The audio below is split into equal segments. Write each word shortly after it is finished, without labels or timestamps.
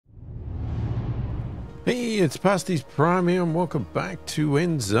Hey, it's pasthisprime here, and welcome back to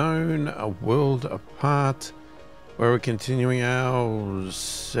Endzone, a world apart, where we're continuing our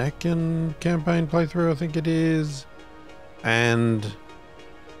second campaign playthrough, I think it is. And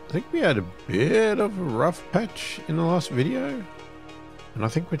I think we had a bit of a rough patch in the last video, and I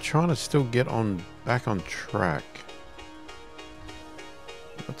think we're trying to still get back on track.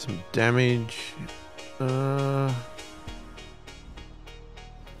 Got some damage.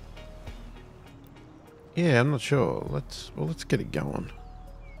 Yeah, I'm not sure. Let's get it going.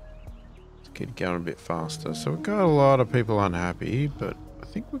 Let's get it going a bit faster. So we've got a lot of people unhappy, but I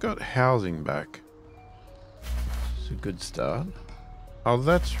think we got housing back. It's a good start. Oh,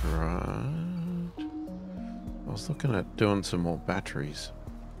 that's right. I was looking at doing some more batteries.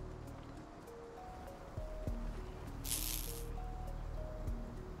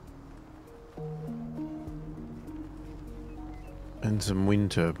 And some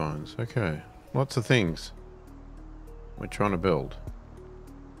wind turbines. Okay. Lots of things we're trying to build.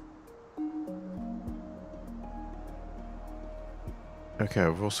 Okay,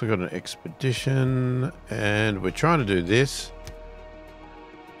 we've also got an expedition, and we're trying to do this.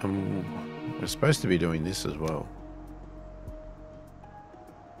 And we're supposed to be doing this as well.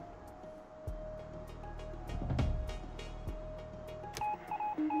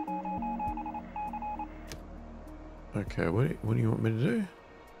 Okay, what do you want me to do?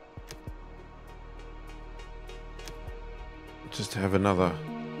 Just have another.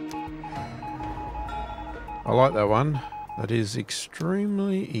 I like that one. That is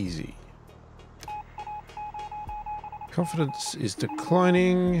extremely easy. Confidence is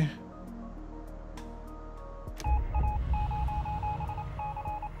declining.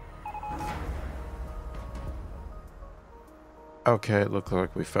 Okay, it looked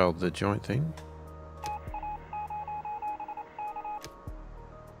like we failed the joint thing.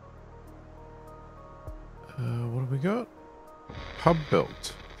 What have we got? Pub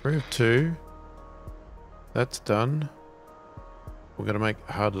built. 3 of 2. That's done. We're going to make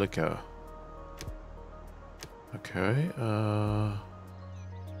hard liquor. Okay.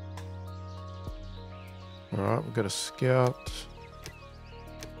 Alright, we've got a scout.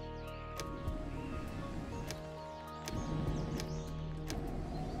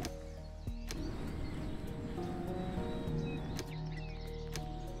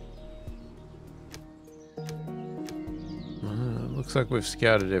 Looks like we've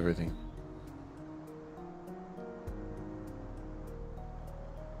scouted everything.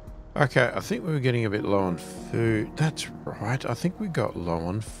 Okay, I think we were getting a bit low on food. That's right, I think we got low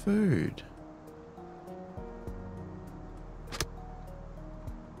on food.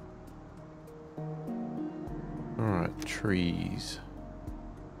 Alright, trees.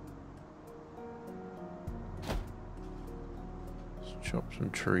 Let's chop some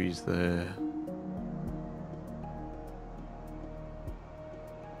trees there.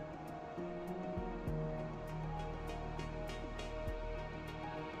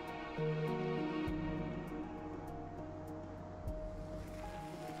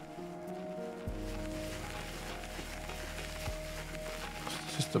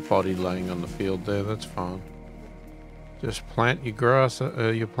 Just a body laying on the field there, that's fine. Just plant your grass,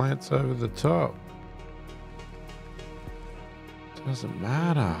 your plants over the top. Doesn't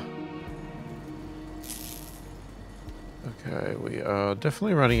matter. Okay, we are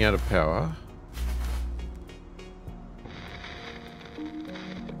definitely running out of power.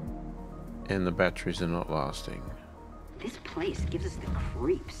 And the batteries are not lasting. This place gives us the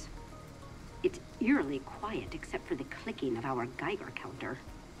creeps. It's eerily quiet except for the clicking of our Geiger counter.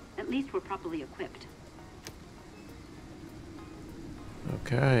 At least we're properly equipped.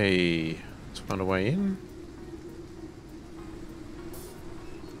 Okay, let's find a way in.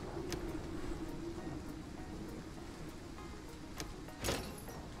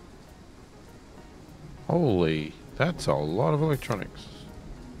 Holy, that's a lot of electronics.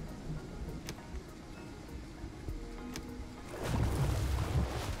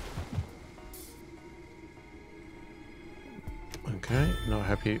 Okay, not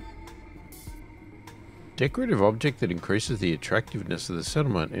happy. Decorative object that increases the attractiveness of the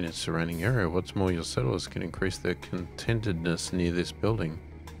settlement in its surrounding area. What's more, your settlers can increase their contentedness near this building.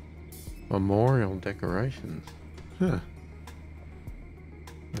 Memorial decorations. Huh.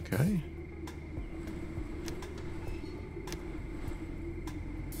 Okay.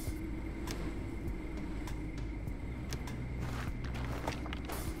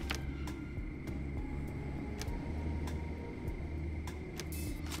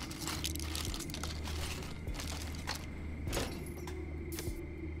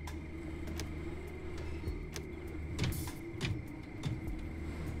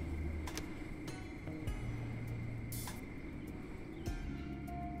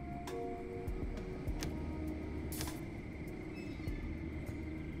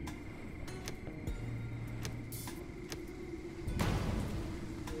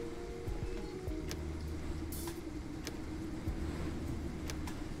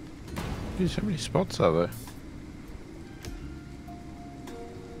 Geez, how many spots are there?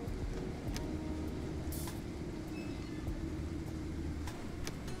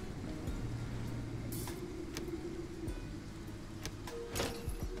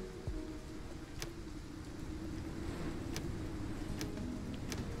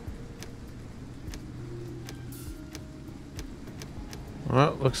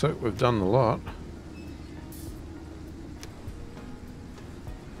 Well, looks like we've done the lot.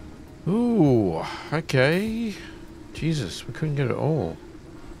 Ooh, okay. Jesus, we couldn't get it all.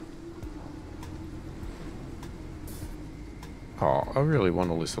 Oh, I really want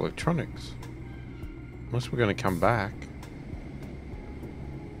all this electronics. Unless we're going to come back.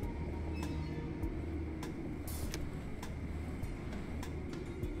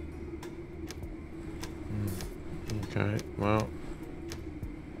 Okay, well.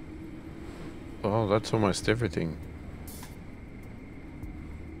 Oh, that's almost everything.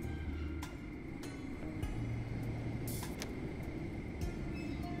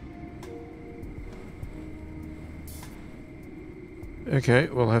 Okay,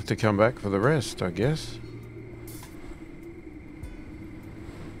 we'll have to come back for the rest, I guess.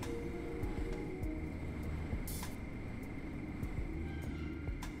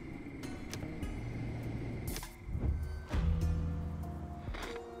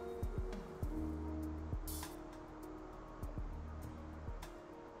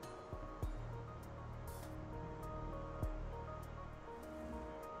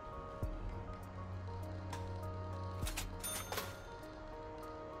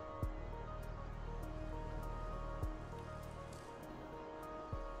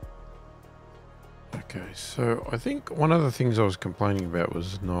 Okay, so I think one of the things I was complaining about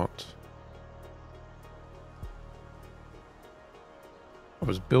was not... I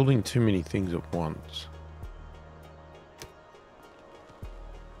was building too many things at once.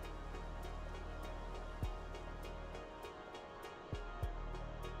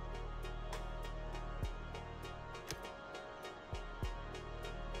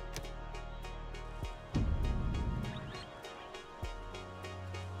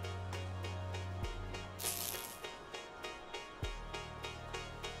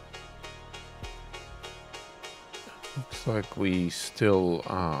 Looks like we still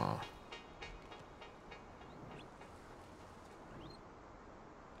are.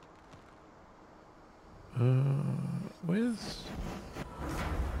 Where's...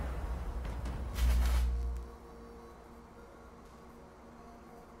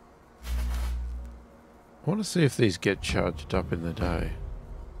 I want to see if these get charged up in the day.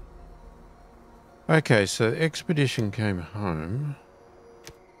 Okay, so the expedition came home.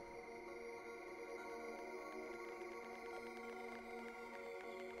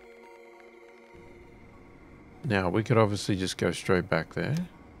 Now, we could obviously just go straight back there.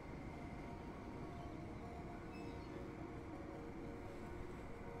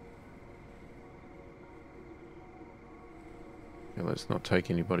 Okay, let's not take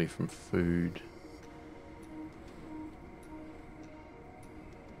anybody from food.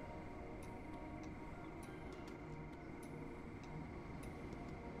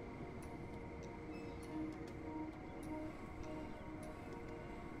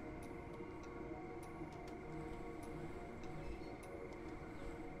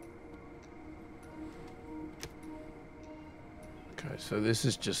 Okay, so this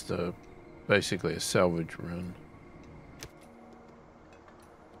is just basically a salvage run.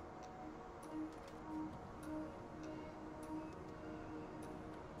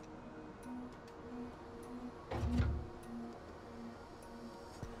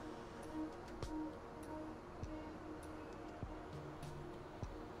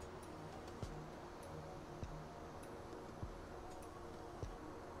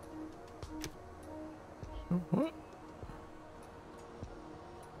 So what?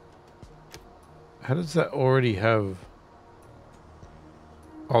 How does that already have...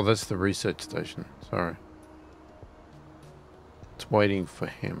 Oh, that's the research station. Sorry. It's waiting for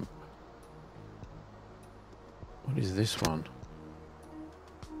hemp. What is this one?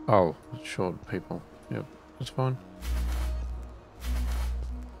 Oh, short people. Yep, that's fine.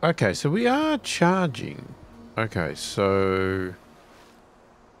 Okay, so we are charging. Okay, so...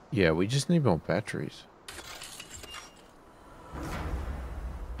 Yeah, we just need more batteries.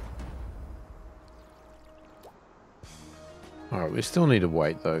 Alright, we still need to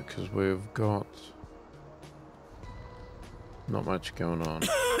wait though, because we've got not much going on.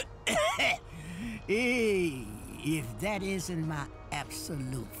 Hey, if that isn't my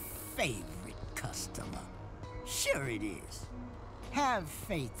absolute favorite customer. Sure it is. Have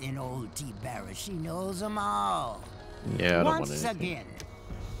faith in old T. Barra. She knows them all. Yeah, I don't want Once anything. again.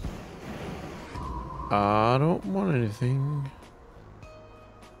 I don't want anything.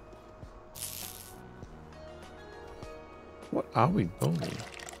 What are we building?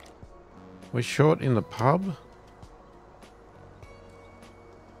 We're short in the pub?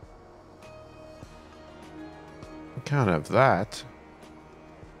 We can't have that.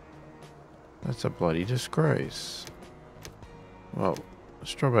 That's a bloody disgrace. Well,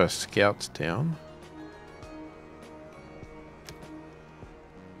 let's drop our scouts down.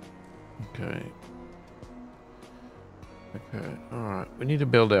 Okay. Okay, alright. We need to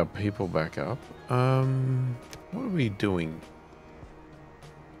build our people back up. What are we doing?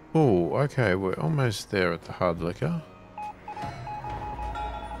 Oh, okay, we're almost there at the hard liquor.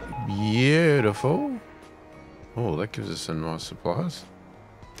 Beautiful. Oh, that gives us some nice supplies.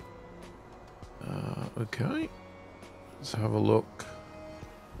 Okay. Let's have a look.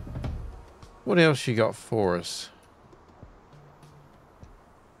 What else you got for us?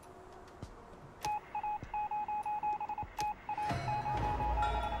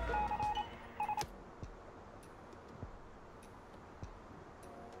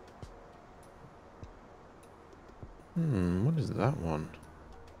 What is that one?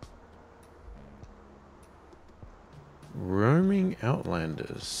 Roaming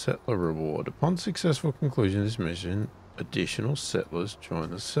Outlanders, settler reward. Upon successful conclusion of this mission, additional settlers join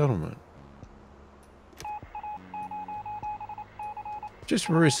the settlement. Just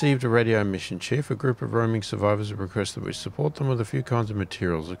received a radio mission, Chief. A group of roaming survivors have requested we support them with a few kinds of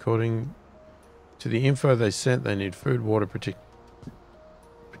materials. According to the info they sent, they need food, water,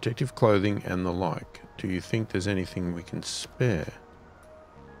 protective clothing, and the like. Do you think there's anything we can spare?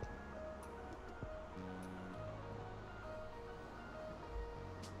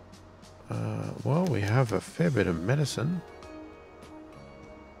 Well, we have a fair bit of medicine.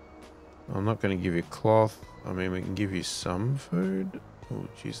 I'm not going to give you cloth. I mean, we can give you some food. Oh,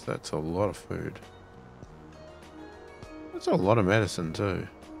 jeez, that's a lot of food. That's a lot of medicine, too.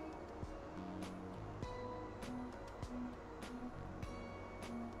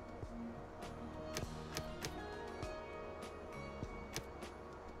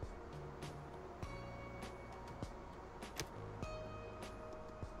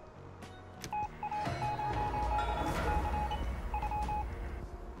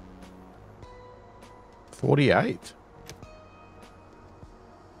 $48.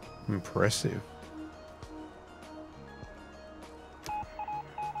 Impressive.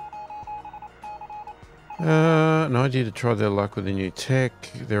 An idea to try their luck with the new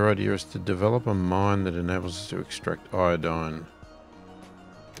tech. Their idea is to develop a mine that enables us to extract iodine.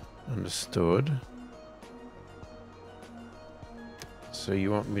 Understood. So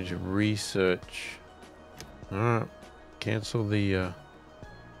you want me to research? Alright. Cancel the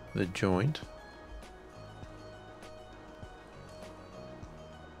joint.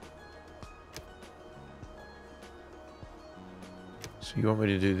 So you want me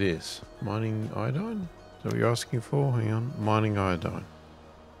to do this? Mining iodine? Is that what you're asking for? Hang on. Mining iodine.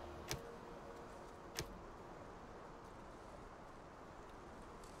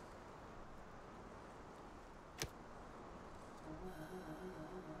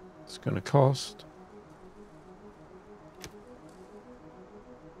 It's going to cost.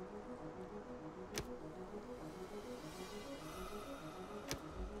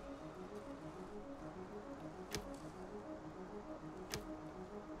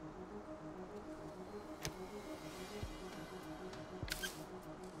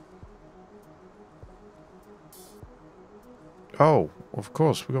 Oh, of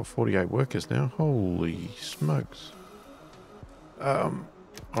course, we've got 48 workers now. Holy smokes.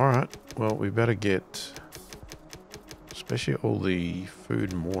 Alright. Well, we better get, especially all the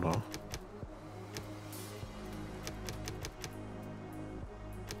food and water.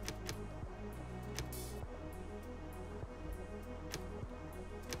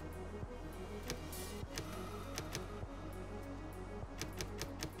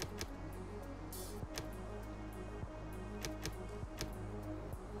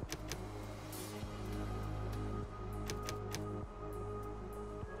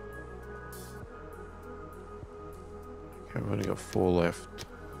 I've only got 4 left.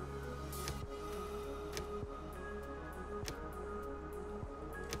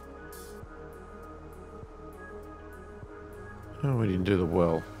 Oh, we didn't do the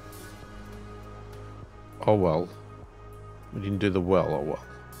well. Oh well. We didn't do the well, oh well.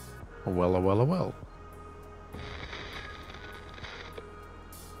 Oh well, oh well, oh well.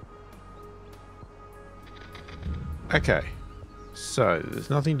 Okay. So, there's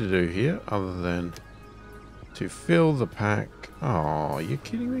nothing to do here other than to fill the pack. Oh, are you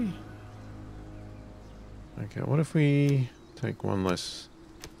kidding me? Okay, what if we take one less?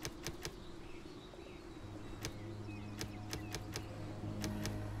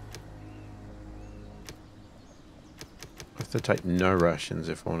 to take no rations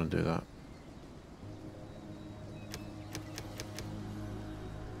if I want to do that.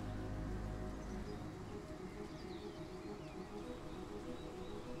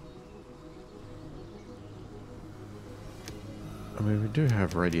 I mean, we do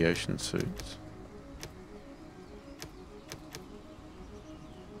have radiation suits.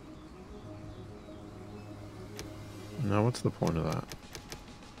 No, what's the point of that?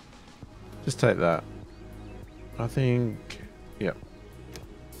 Just take that. I think, yep.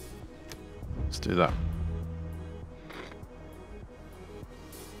 Let's do that.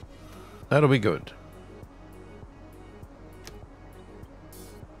 That'll be good.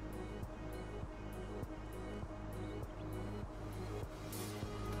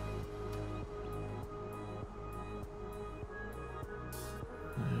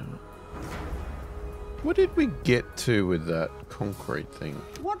 What did we get to with that concrete thing?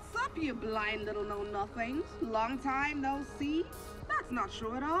 What's up, you blind little know-nothings? Long time no see? That's not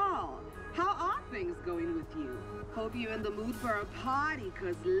true at all. How are things going with you? Hope you're in the mood for a party,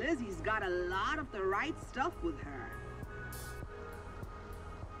 cause Lizzie's got a lot of the right stuff with her.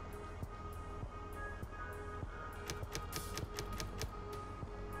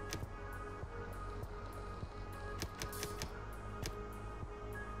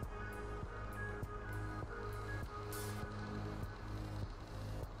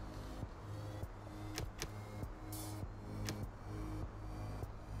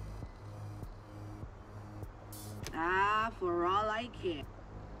 Ah, for all I care.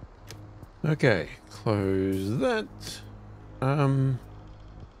 Okay, close that.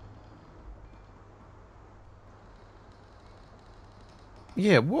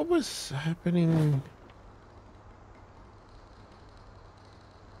 Yeah, what was happening?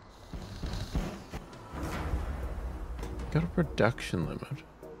 Got a production limit.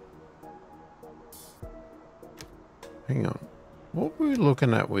 Hang on. What were we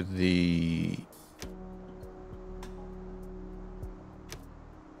looking at with the...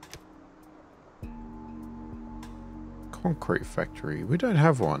 concrete factory? We don't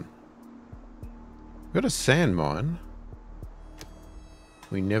have one. We've got a sand mine.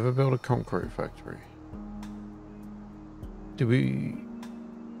 We never built a concrete factory. Do we...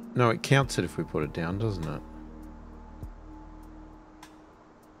 No, it counts it if we put it down, doesn't it?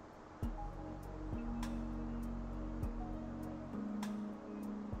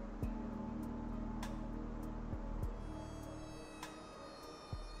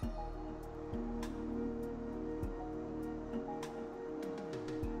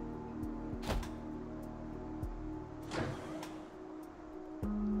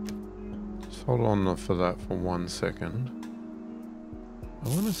 Hold on for that for 1 second. I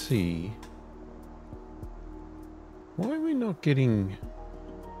want to see... Why are we not getting...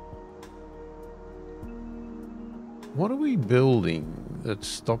 What are we building that's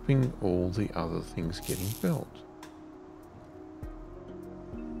stopping all the other things getting built?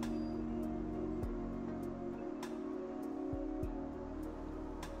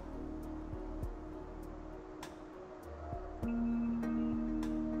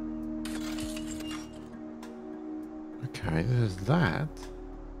 Okay, there's that.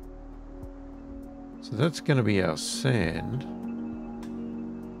 So that's going to be our sand.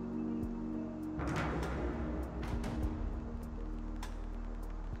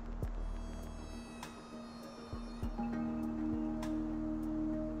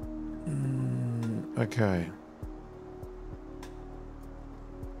 Okay.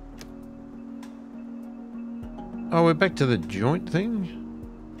 Oh, we're back to the joint thing?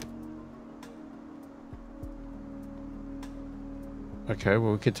 Okay,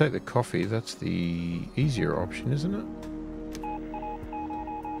 well, we could take the coffee. That's the easier option, isn't it?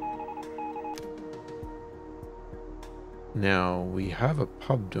 Now, we have a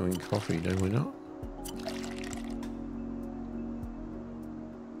pub doing coffee, do we not?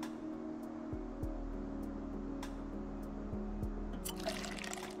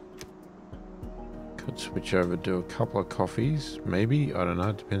 Could switch over to a couple of coffees, maybe. I don't know.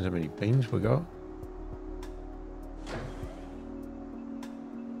 It depends how many beans we got.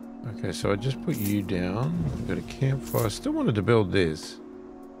 Okay, so I just put you down. We've got a campfire. I still wanted to build this.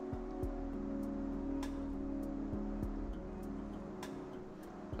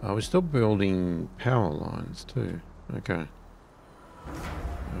 Oh, we're still building power lines too. Okay.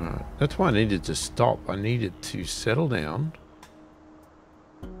 Alright. That's why I needed to stop. I needed to settle down.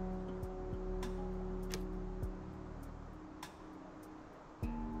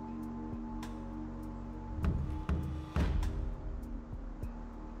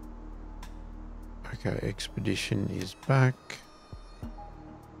 Okay, expedition is back.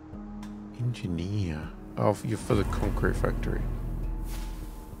 Engineer. Oh, you're for the concrete factory.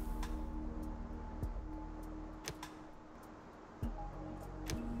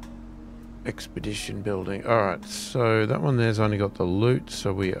 Expedition building. Alright, so that one there's only got the loot,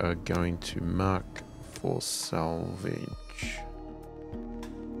 so we are going to mark for salvage.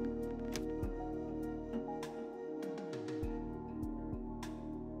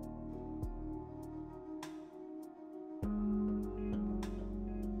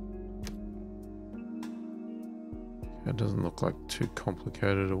 That doesn't look like too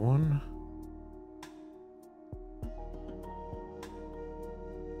complicated a one.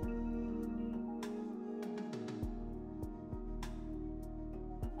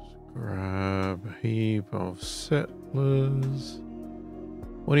 Grab a heap of settlers.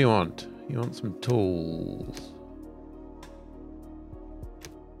 What do you want? You want some tools?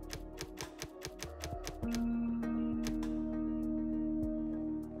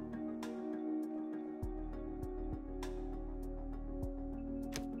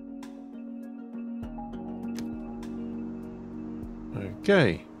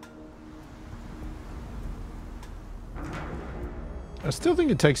 Okay. I still think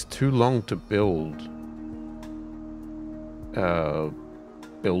it takes too long to build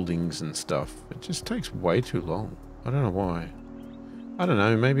buildings and stuff. It just takes way too long. I don't know why. I don't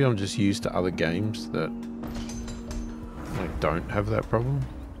know, maybe I'm just used to other games that like don't have that problem.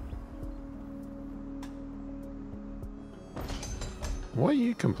 What are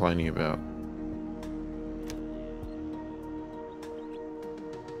you complaining about?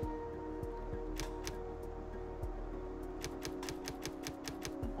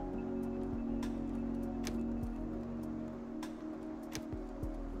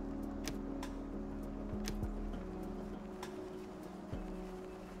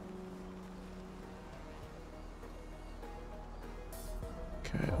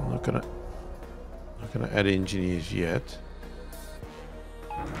 Not gonna add engineers yet.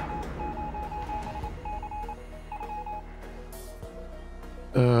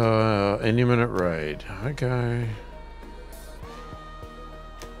 Any minute raid. Okay.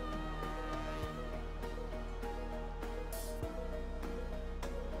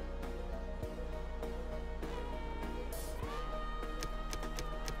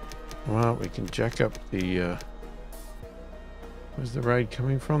 Well, we can jack up the where's the raid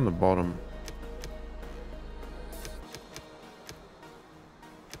coming from? The bottom.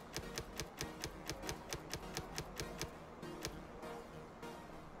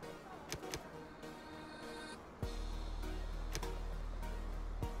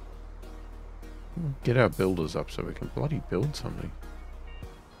 Get our builders up so we can bloody build something.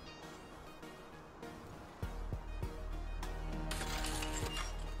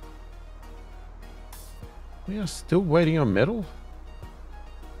 We are still waiting on metal?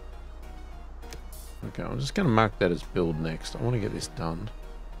 Okay, I'm just going to mark that as build next. I want to get this done.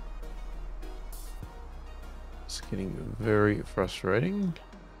 It's getting very frustrating.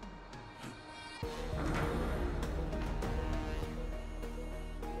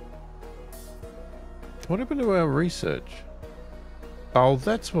 What happened to our research? Oh,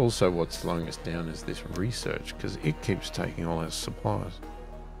 that's also what's slowing us down is this research, because it keeps taking all our supplies.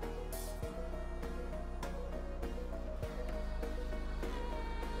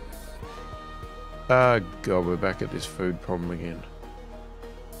 Ah, God, we're back at this food problem again.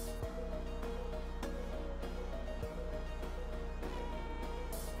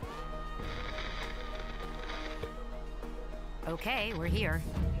 Okay, we're here.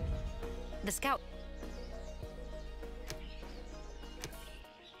 The scout.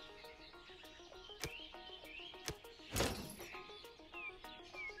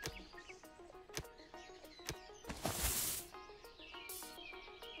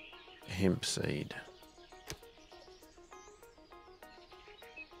 Hemp seed.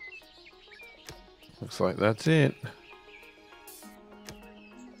 Looks like that's it.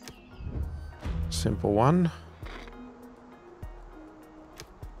 Simple one.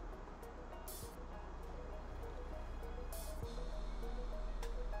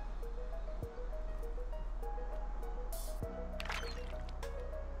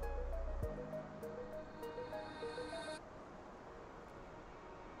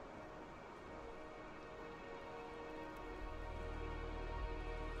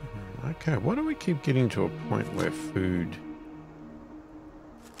 Okay, why do we keep getting to a point where food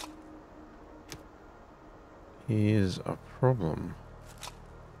is a problem?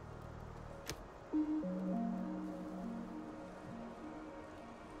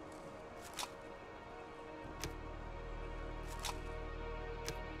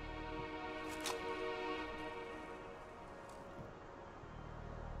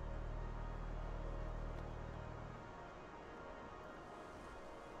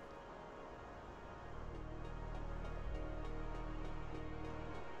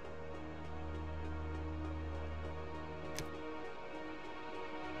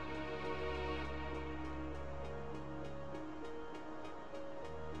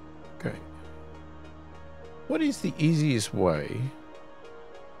 Okay. What is the easiest way,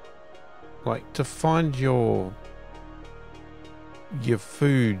 like, to find your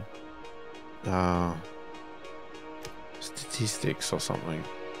food statistics or something?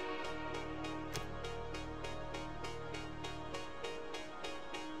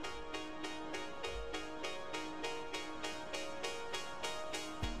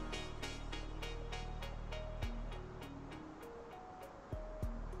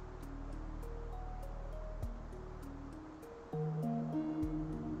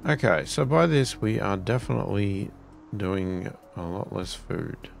 Okay, so by this we are definitely doing a lot less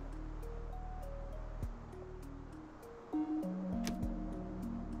food.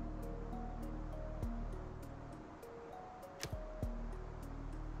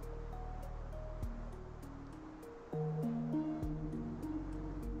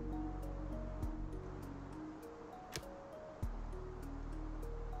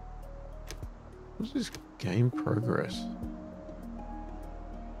 What's this game progress?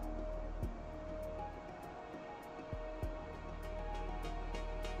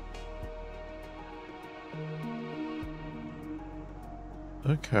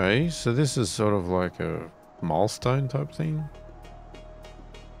 Okay, so this is sort of like a milestone type thing.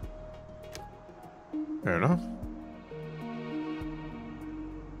 Fair enough.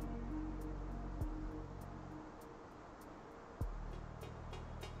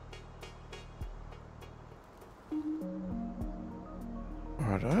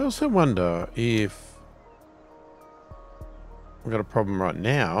 Alright, I also wonder if we've got a problem right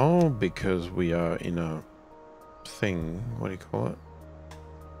now because we are in a thing, what do you call it?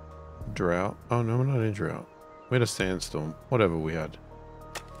 Drought. Oh no, we're not in drought. We had a sandstorm. Whatever we had.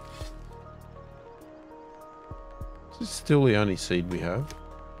 Is this still the only seed we have?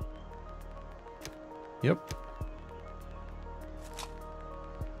 Yep.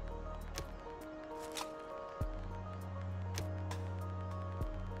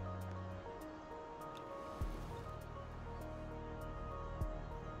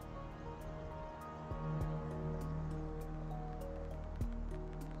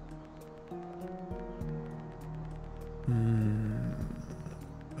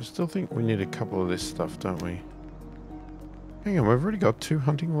 I still think we need a couple of this stuff, don't we? Hang on, we've already got 2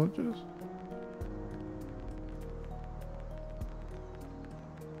 hunting lodges.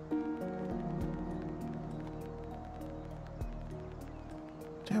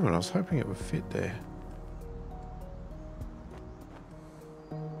 Damn it, I was hoping it would fit there.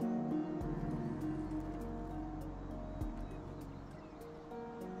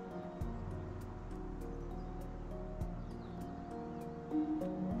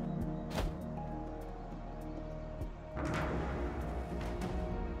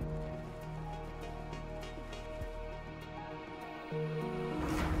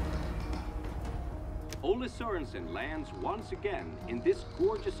 And lands once again in this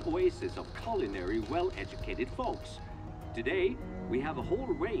gorgeous oasis of culinary, well-educated folks. Today, we have a whole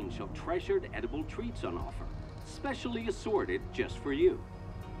range of treasured edible treats on offer, specially assorted just for you.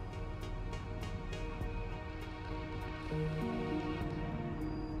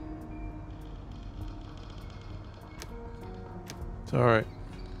 It's alright.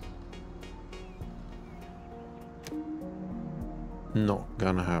 Not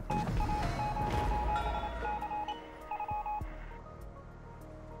gonna happen.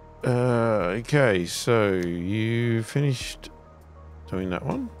 Okay, so you finished doing that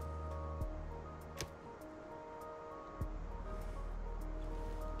one?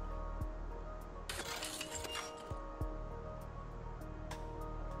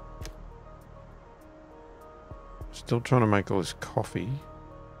 Still trying to make all this coffee.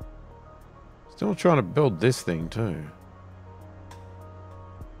 Still trying to build this thing too.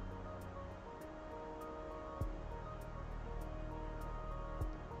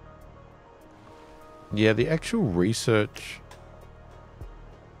 Yeah, the actual research,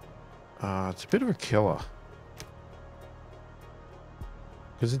 it's a bit of a killer.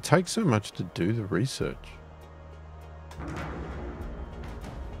 Because it takes so much to do the research.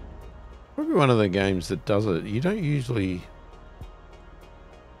 Probably one of the games that does it. You don't usually...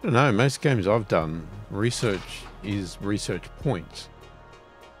 I don't know, most games I've done, research is research points.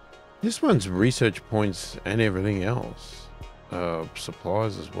 This one's research points and everything else.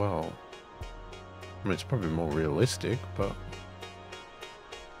 Supplies as well. I mean, it's probably more realistic, but it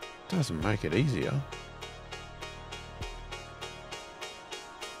doesn't make it easier.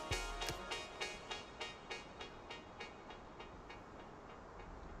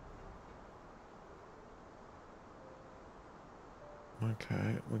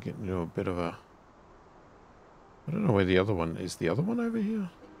 Okay, we're getting into a bit of a... I don't know where the other one is. The other one over here?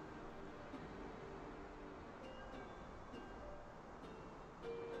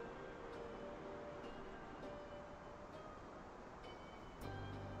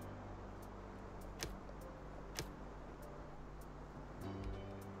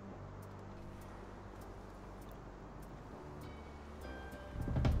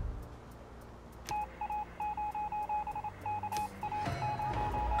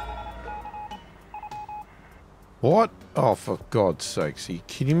 What? Oh, for God's sakes. Are you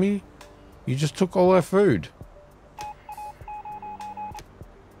kidding me? You just took all our food.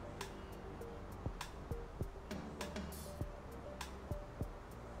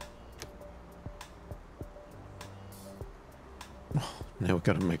 Now we've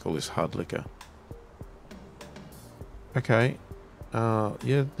got to make all this hard liquor. Okay.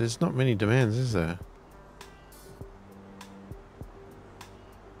 Yeah, there's not many demands, is there?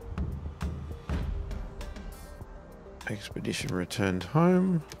 Expedition returned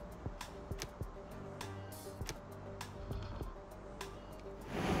home.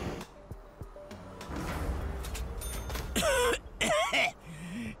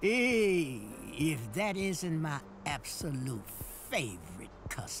 Hey, if that isn't my absolute favorite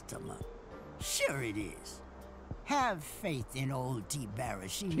customer. Sure it is. Have faith in old T-Barra.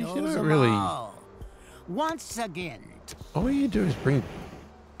 She knows them really... all. Once again. All you do is bring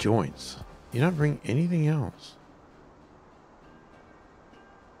joints. You don't bring anything else.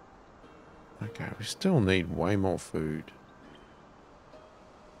 Okay, we still need way more food.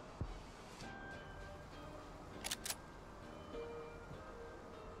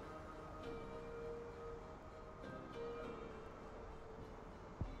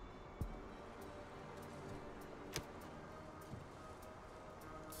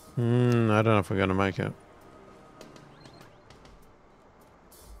 I don't know if we're going to make it.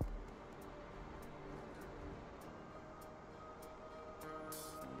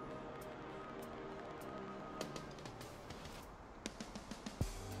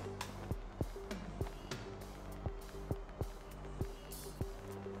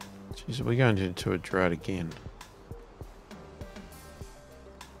 Jeez, are we going into a drought again?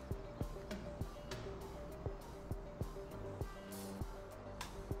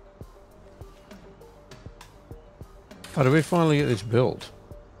 Oh, did we finally get this built?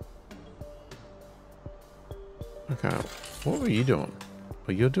 Okay, what were you doing?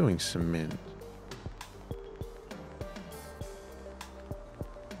 Well, you're doing cement.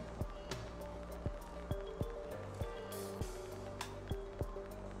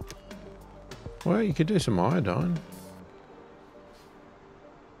 Well, you could do some iodine.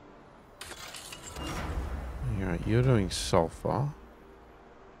 Alright, you're doing sulfur.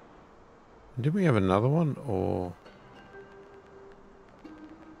 Did we have another one, or...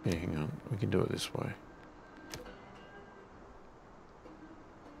 Yeah, hang on. We can do it this way.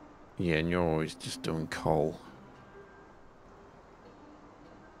 Yeah, and you're always just doing coal.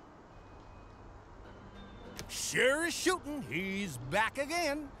 Sure as shooting, he's back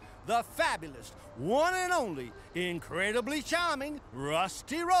again. The fabulous, one and only, incredibly charming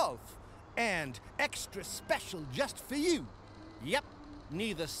Rusty Rolf. And extra special just for you. Yep.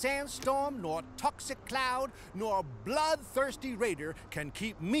 Neither sandstorm, nor toxic cloud, nor bloodthirsty raider can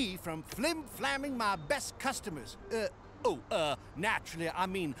keep me from flim-flamming my best customers. Naturally, I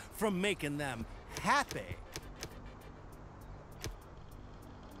mean from making them happy.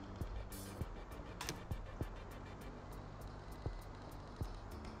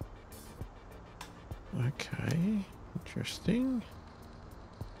 Okay, interesting.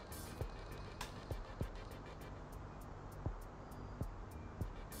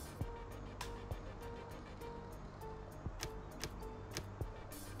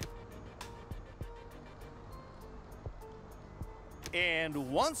 And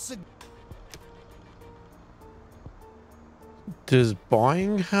once again... Does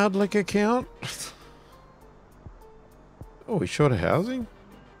buying hard liquor count? Oh, we short of housing?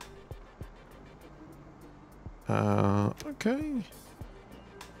 Okay.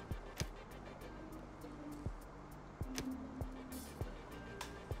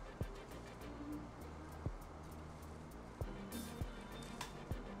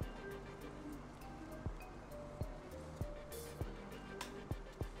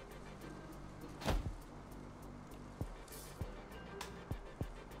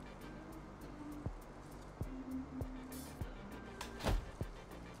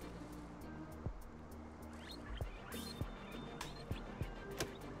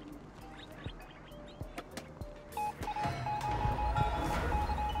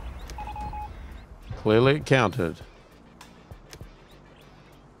 Clearly it counted.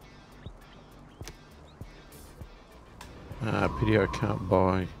 Pity I can't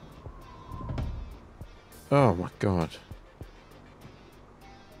buy. Oh my god.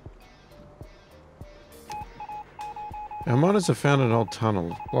 Our miners have found an old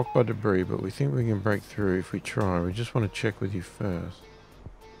tunnel blocked by debris, but we think we can break through if we try. We just want to check with you first.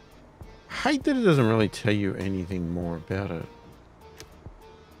 I hate that it doesn't really tell you anything more about it.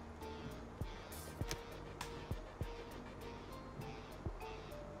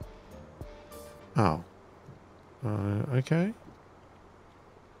 Oh. Okay.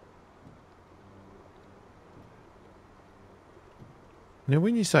 Now,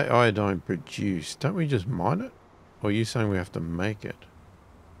 when you say iodine produced, don't we just mine it? Or are you saying we have to make it?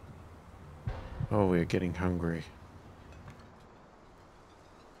 Oh, we're getting hungry.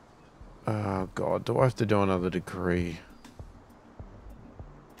 Oh, God. Do I have to do another decree?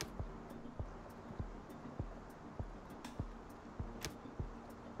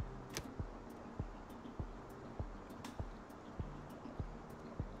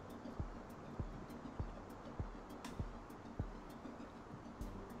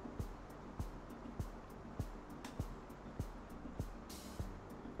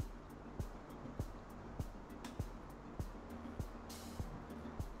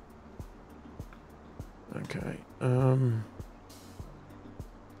 Okay,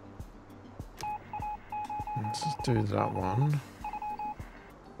 let's just do that one.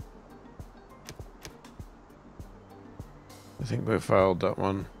 I think we failed that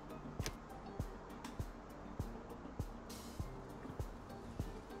one.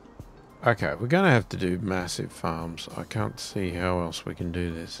 Okay, we're going to have to do massive farms. I can't see how else we can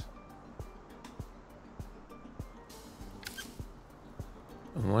do this.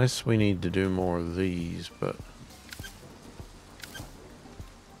 Unless we need to do more of these, but...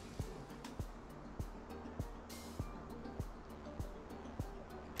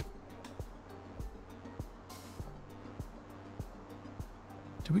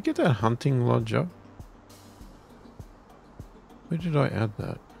 Did we get that hunting lodge up? Where did I add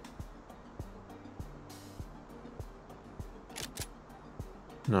that?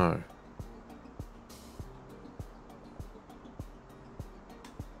 No.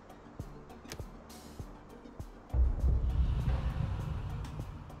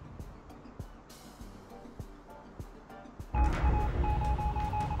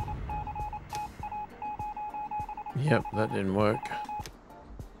 Yep, that didn't work.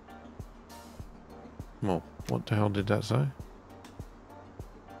 Well, what the hell did that say?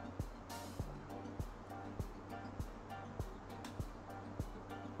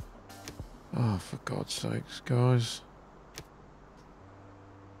 Oh, for God's sakes, guys.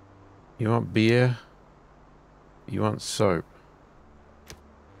 You want beer? You want soap?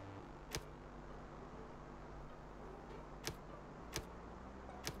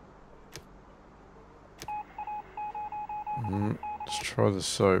 Let's try the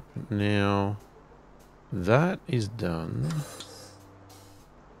soap. Now, that is done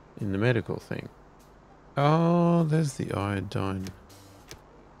in the medical thing. Oh, there's the iodine.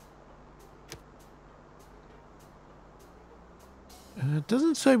 It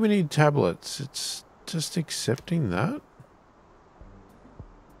doesn't say we need tablets. It's just accepting that.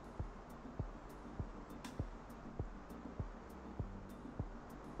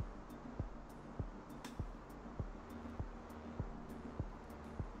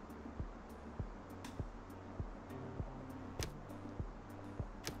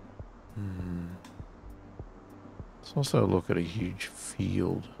 Let's also look at a huge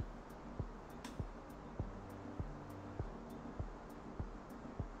field.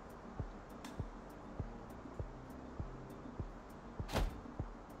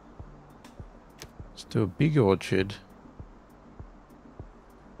 Let's do a big orchard.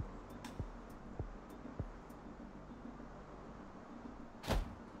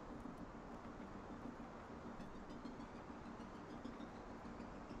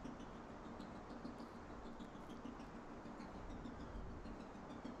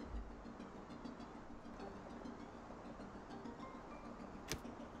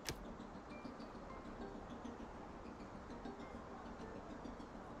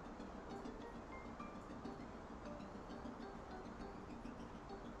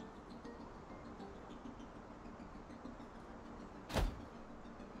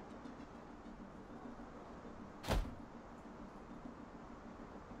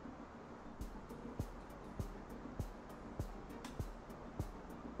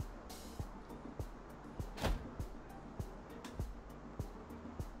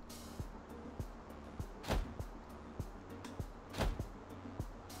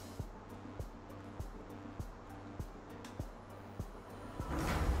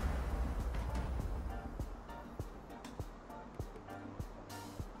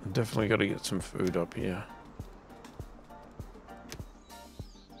 Definitely got to get some food up here.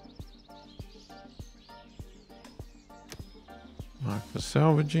 Mark for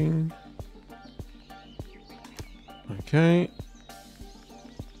salvaging. Okay.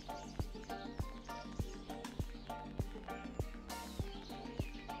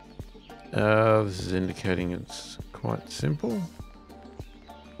 This is indicating it's quite simple.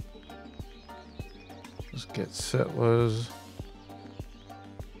 Just Get settlers.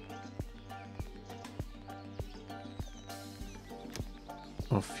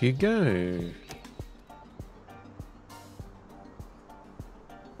 Off you go.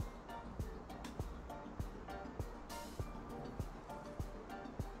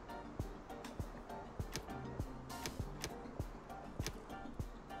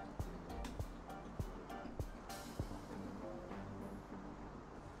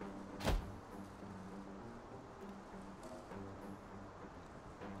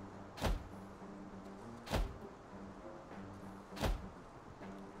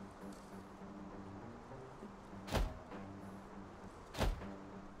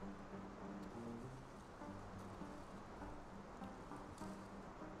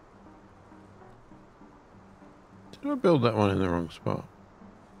 Did I build that one in the wrong spot?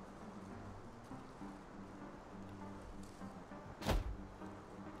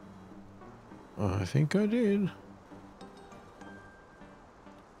 I think I did.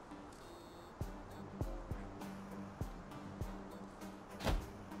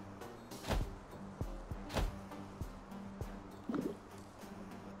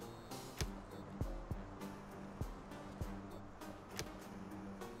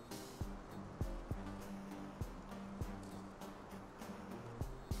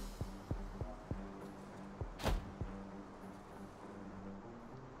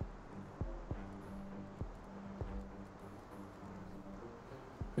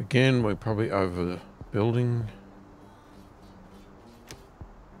 Again, we're probably over building.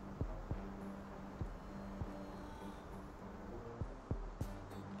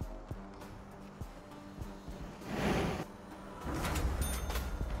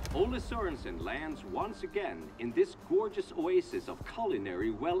 Ole Sorensen lands once again in this gorgeous oasis of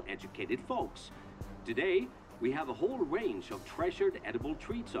culinary, well-educated folks. Today, we have a whole range of treasured edible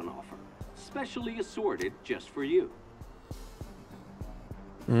treats on offer, specially assorted just for you.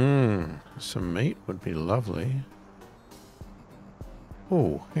 Some meat would be lovely.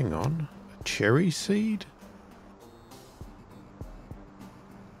 Oh, hang on. A cherry seed?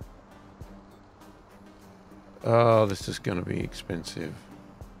 Oh, this is going to be expensive.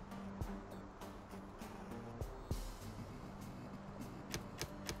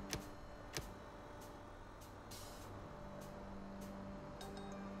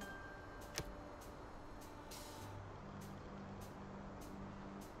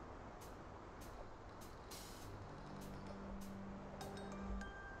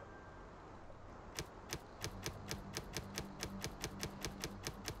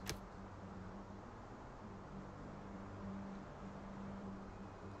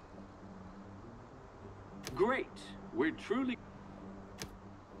 Great. We're truly...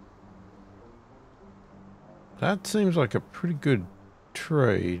 That seems like a pretty good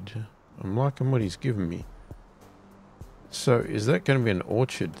trade. I'm liking what he's given me. So, is that going to be an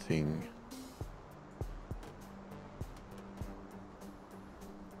orchard thing?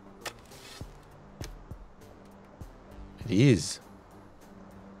 It is.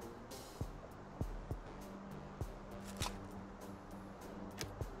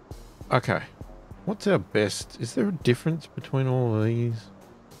 Okay. What's our best? Is there a difference between all of these?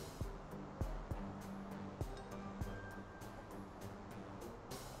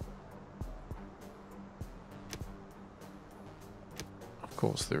 Of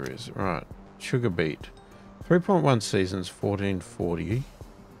course there is. Right. Sugar beet. 3.1 seasons, 1440.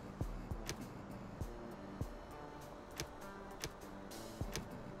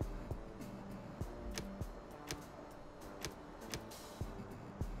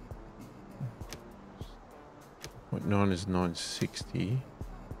 .9 is 960.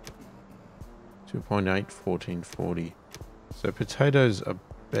 2.8, 1440. So potatoes are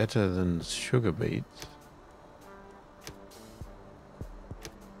better than sugar beets.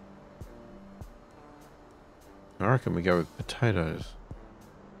 I reckon we go with potatoes.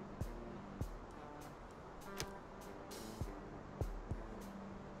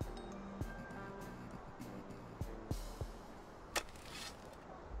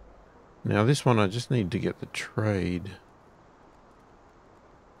 Now this one I just need to get the trade.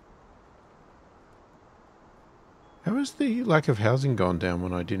 How has the lack of housing gone down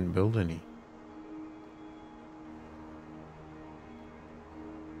when I didn't build any?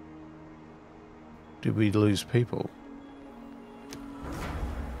 Did we lose people?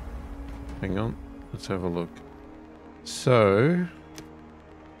 Hang on, let's have a look. So...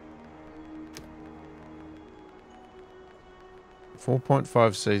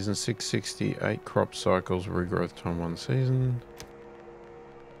 4.5 seasons, 660, 8 crop cycles, regrowth time 1 season.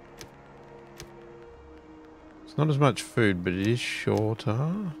 It's not as much food, but it is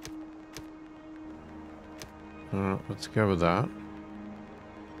shorter. Alright, let's go with that.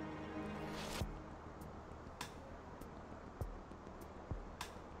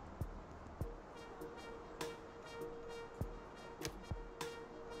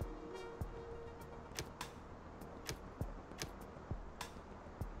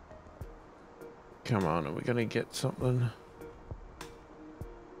 Come on, are we going to get something?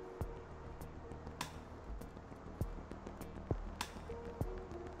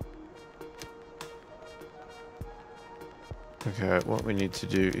 Okay, what we need to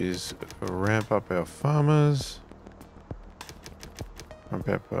do is ramp up our farmers, ramp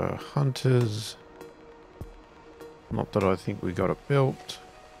up our hunters. Not that I think we got it built.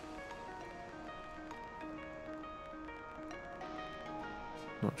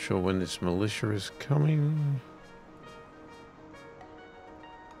 Not sure when this militia is coming.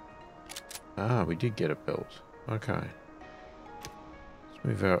 Ah, we did get it built. Okay. Let's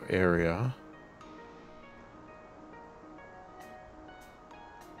move our area.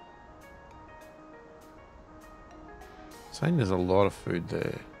 Saying there's a lot of food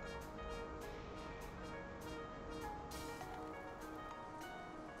there.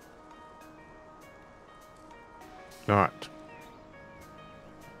 All right.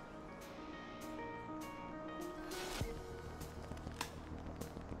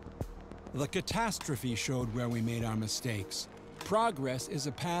 The catastrophe showed where we made our mistakes. Progress is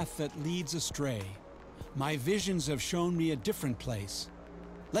a path that leads astray. My visions have shown me a different place.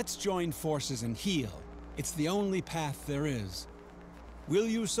 Let's join forces and heal. It's the only path there is. Will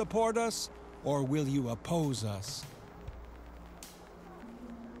you support us, or will you oppose us?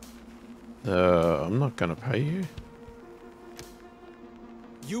 I'm not gonna pay you.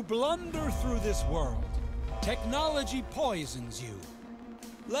 You blunder through this world. Technology poisons you.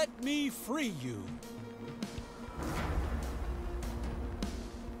 Let me free you.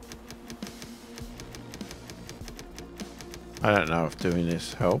 I don't know if doing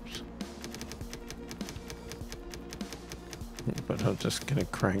this helps. But I'm just gonna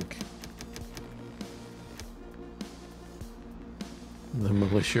crank the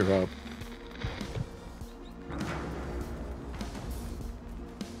militia up.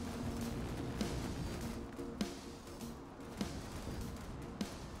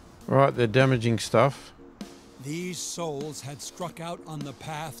 Right, they're damaging stuff. These souls had struck out on the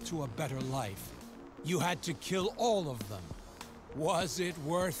path to a better life. You had to kill all of them. Was it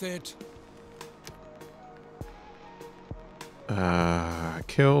worth it?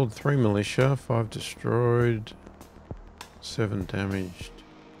 Killed 3 militia, 5 destroyed, 7 damaged.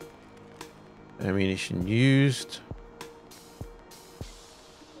 Ammunition used.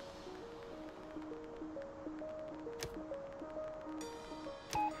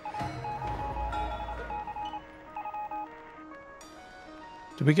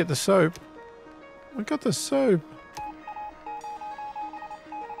 Did we get the soap? We got the soap.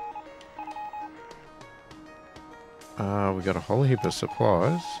 We got a whole heap of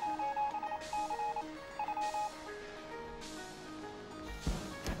supplies.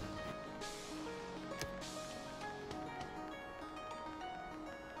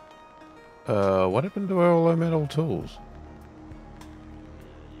 What happened to all our metal tools?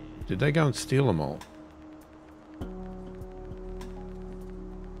 Did they go and steal them all?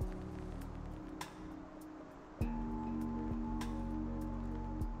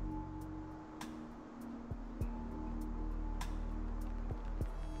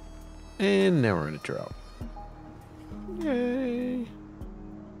 And now we're in a drought. Yay.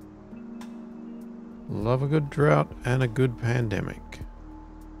 Love a good drought and a good pandemic.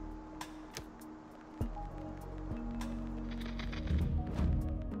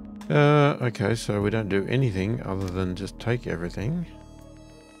 Okay, so we don't do anything other than just take everything.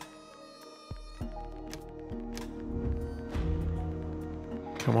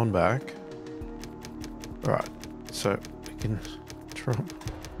 Come on back. Right, so we can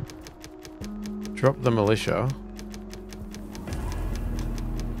drop the militia.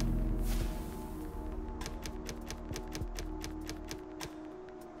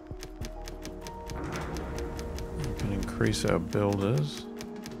 We can increase our builders.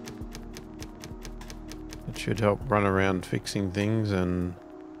 It should help run around fixing things and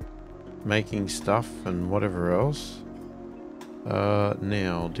making stuff and whatever else.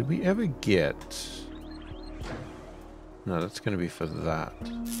 Now, did we ever get... No, that's going to be for that.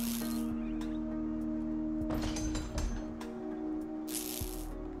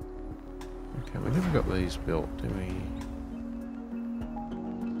 Okay, we never got these built, did we?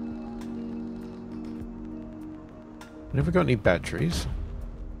 Never got any batteries.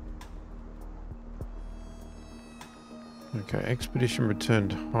 Okay, expedition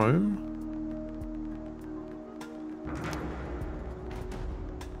returned home.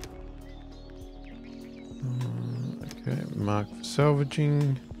 Okay, mark for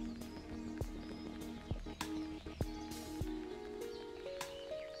salvaging.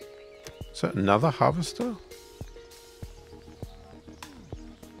 Is that another harvester?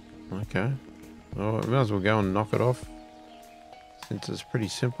 Okay. Well, we might as well go and knock it off, since it's pretty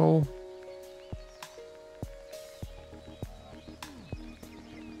simple.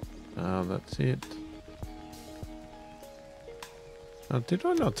 That's it. Did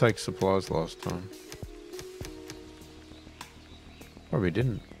I not take supplies last time? Probably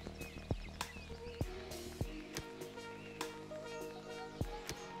didn't.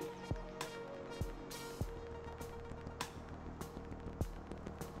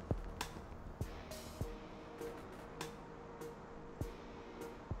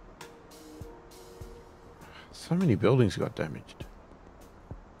 So many buildings got damaged.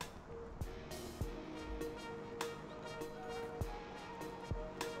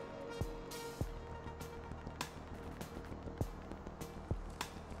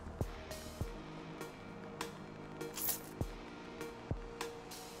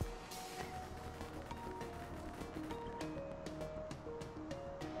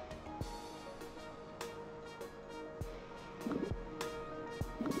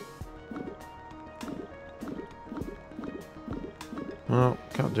 Well,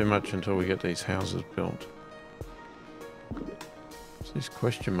 can't do much until we get these houses built. What's these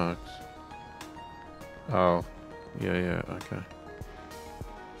question marks? Oh, yeah, okay.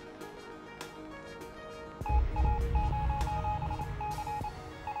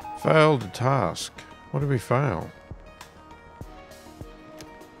 Failed task. What did we fail?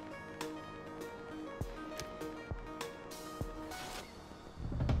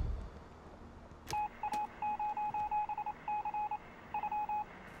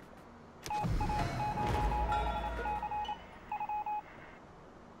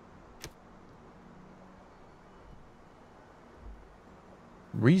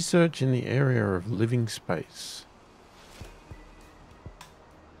 Research in the area of living space.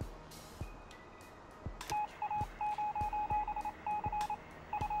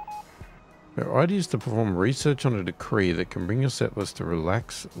 Their idea is to perform research on a decree that can bring your settlers to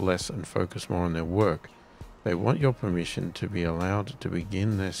relax less and focus more on their work. They want your permission to be allowed to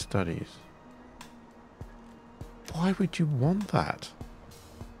begin their studies. Why would you want that?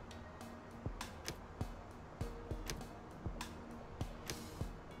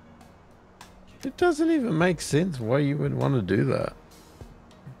 It doesn't even make sense why you would want to do that.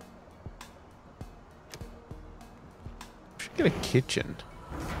 We should get a kitchen.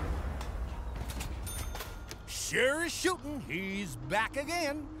 Sure as shooting, he's back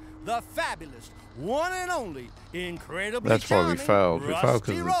again. The fabulous, one and only, incredibly That's why we charming, failed. We failed because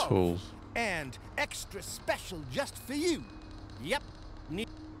of the Rusty tools. And extra special just for you. Yep.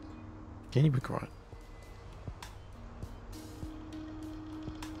 Can you be quiet?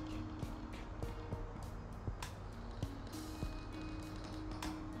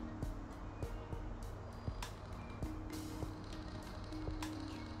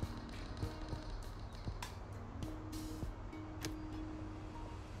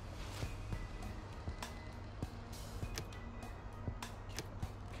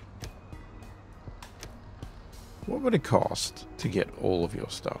 What would it cost to get all of your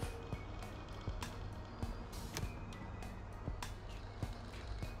stuff?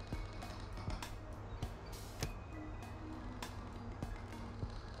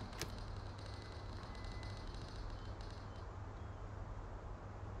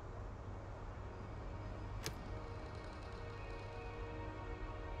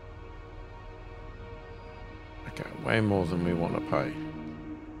 Okay, way more than we want to pay.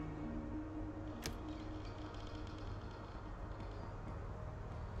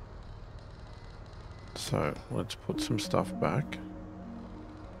 So let's put some stuff back.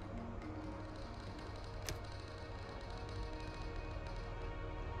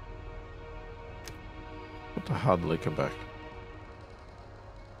 Put the hard liquor back.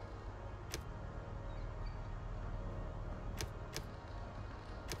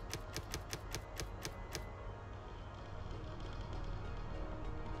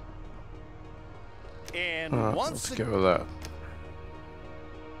 And let's go with that.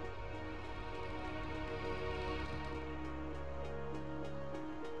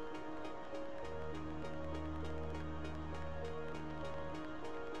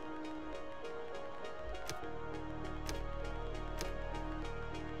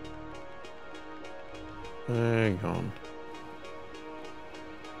 Hang on.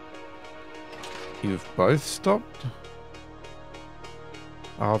 You've both stopped?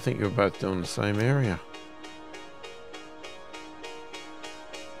 Oh, I think you're both doing the same area.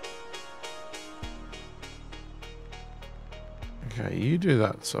 Okay, you do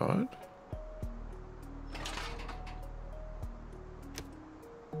that side.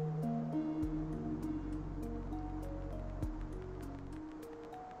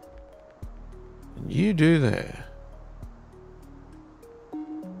 And you do there.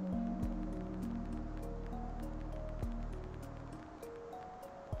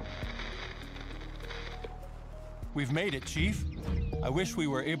 We've made it, Chief. I wish we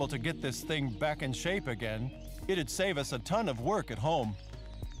were able to get this thing back in shape again. It'd save us a ton of work at home.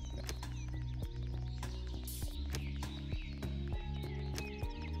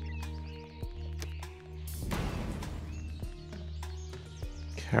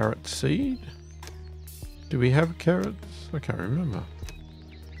 Carrot seed? Do we have carrots? I can't remember.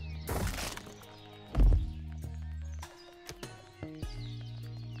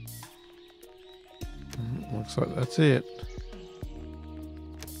 Looks like that's it.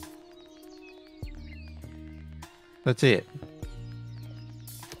 That's it.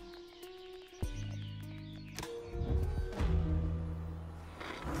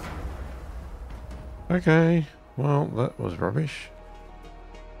 Okay, well, that was rubbish.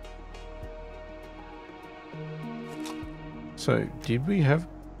 So, did we have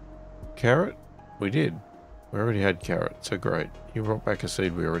carrot? We did. We already had carrot, so great. You brought back a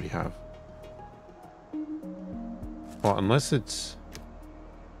seed we already have. Well, unless it's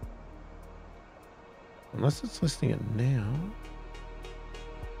listing it now.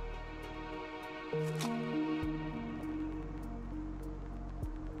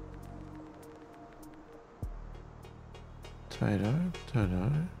 Potato.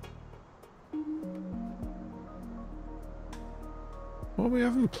 Well, we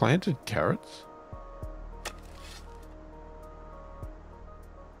haven't planted carrots.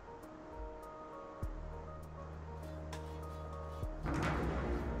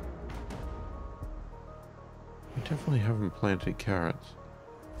 We definitely haven't planted carrots.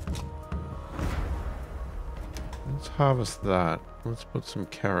 Let's harvest that. Let's put some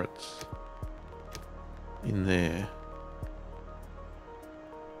carrots in there.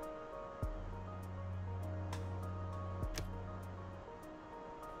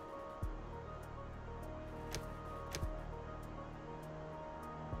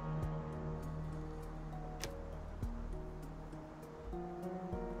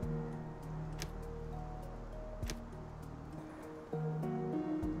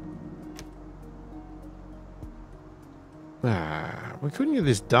 We couldn't get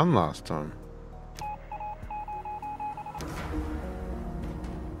this done last time.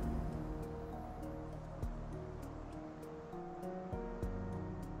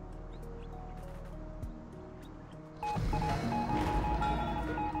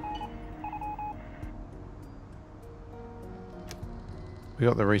 We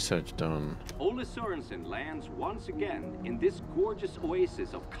got the research done. Ole Sorensen lands once again in this gorgeous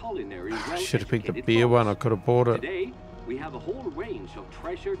oasis of culinary well-educated Should have picked the beer one. I could have bought it. Today, we have a whole range of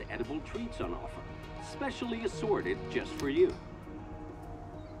treasured edible treats on offer, specially assorted just for you.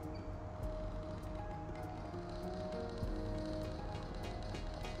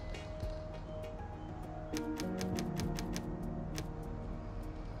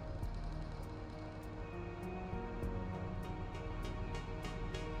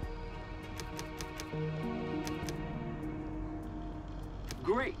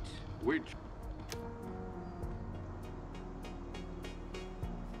 Great.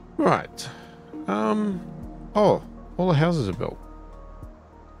 Right. Oh, all the houses are built.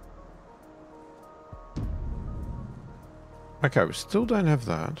 Okay, we still don't have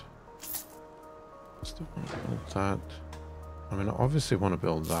that. Still want to build that. I mean, I obviously want to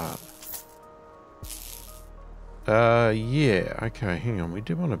build that. Yeah. Okay, hang on. We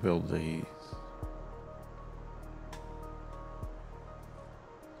do want to build these.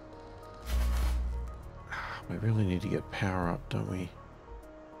 We really need to get power up, don't we?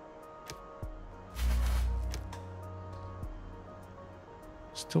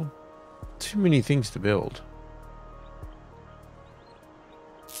 Still too many things to build.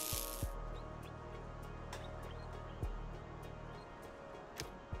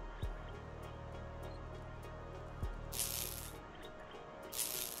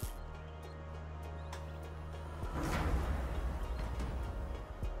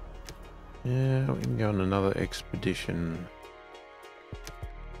 Yeah, we can go on another expedition.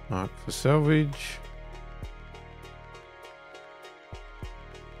 Mark for salvage.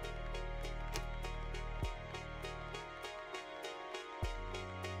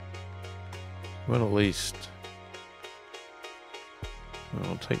 Well, at least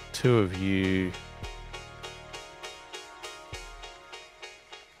I'll take 2 of you.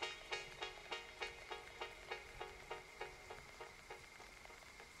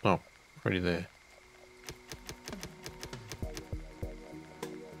 Already there.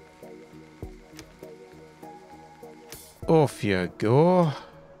 Off you go.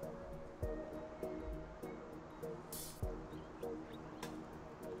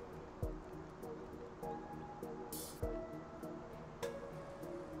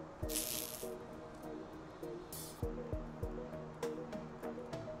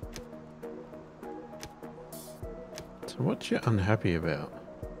 So what you unhappy about?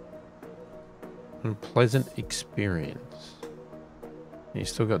 Unpleasant experience. You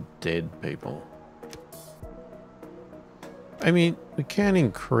still got dead people. I mean, we can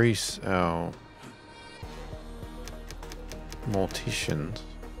increase our morticians.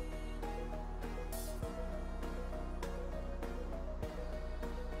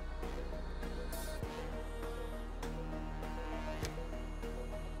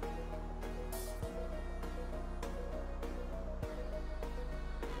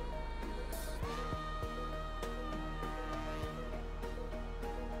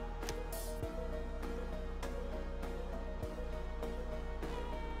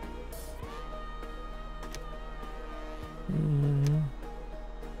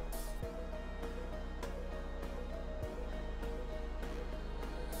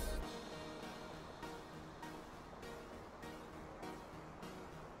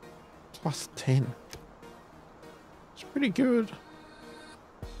 Plus 10. It's pretty good.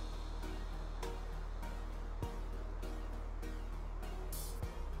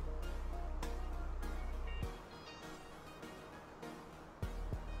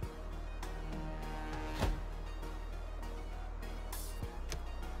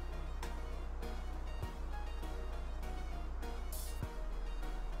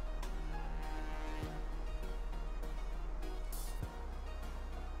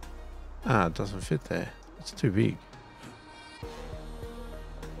 Ah, it doesn't fit there. It's too big.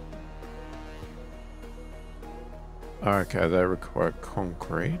 Okay, they require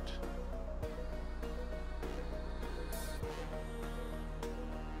concrete.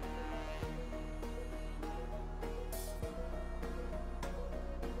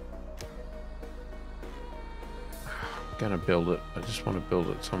 I'm gonna build it. I just want to build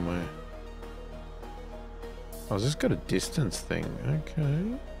it somewhere. Oh, has this got a distance thing?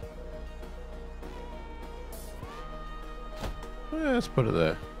 Okay. Yeah, let's put it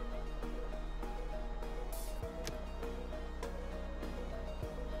there.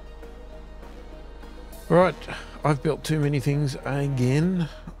 Right, I've built too many things again,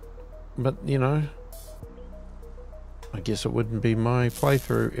 but you know, I guess it wouldn't be my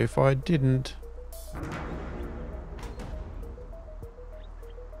playthrough if I didn't.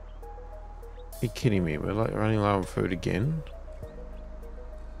 You're kidding me, we're like running low on food again.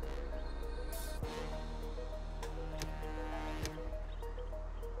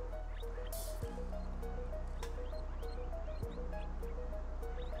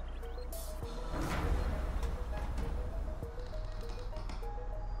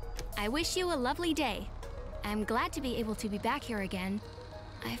 I wish you a lovely day. I'm glad to be able to be back here again.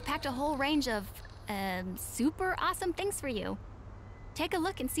 I've packed a whole range of, super awesome things for you. Take a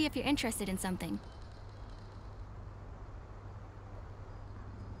look and see if you're interested in something.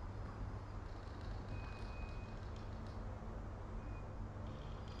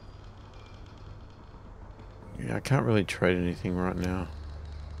 Yeah, I can't really trade anything right now.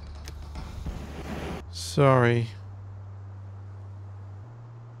 Sorry.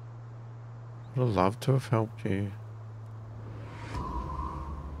 Would have loved to have helped you.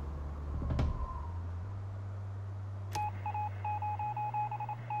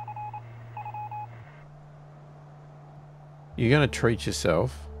 You're gonna treat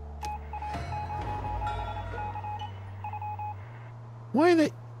yourself. Why are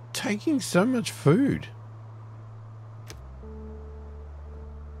they taking so much food?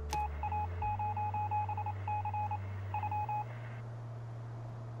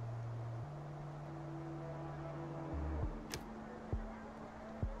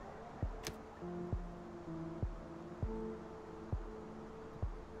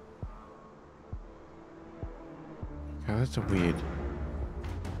 Oh, that's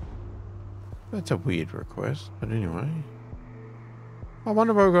a weird request, but anyway. I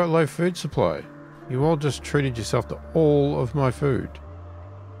wonder why we've got low food supply. You all just treated yourself to all of my food.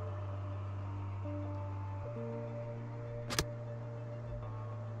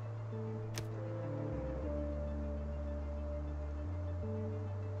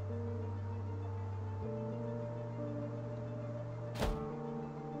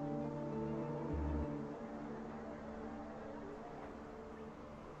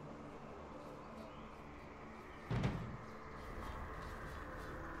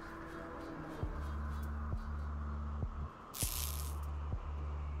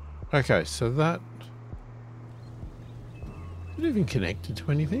 Okay, so that... Is it even connected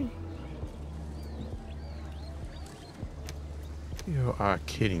to anything? You are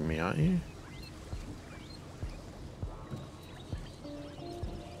kidding me, aren't you?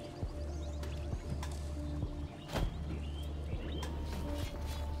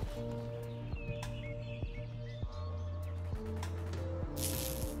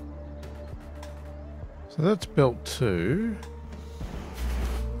 So that's built too.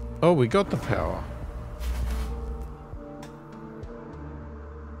 Oh, we got the power.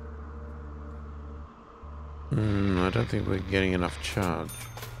 I don't think we're getting enough charge.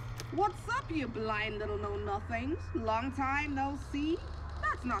 What's up, you blind little know-nothings? Long time no see?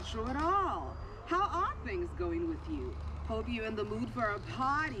 That's not true at all. How are things going with you? Hope you're in the mood for a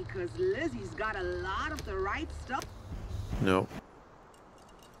party, cause Lizzie's got a lot of the right stuff. No.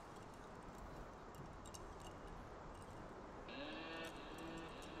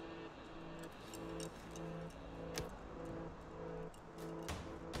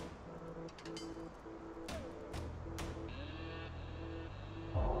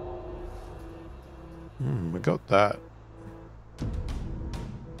 We got that.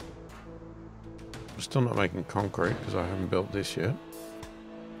 We're still not making concrete because I haven't built this yet.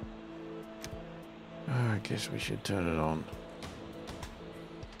 I guess we should turn it on.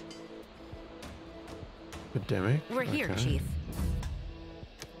 Epidemic. We're here, Chief.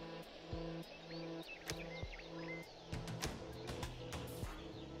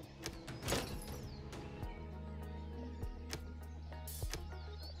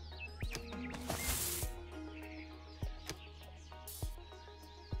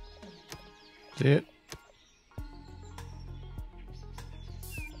 It.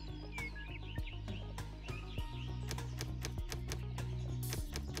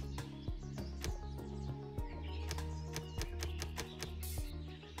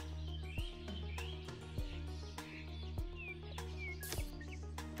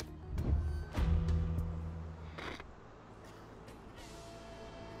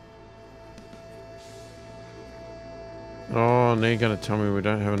 Oh, now you're going to tell me we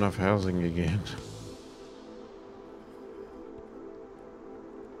don't have enough housing again.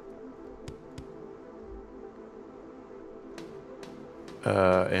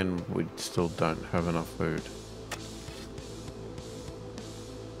 And we still don't have enough food.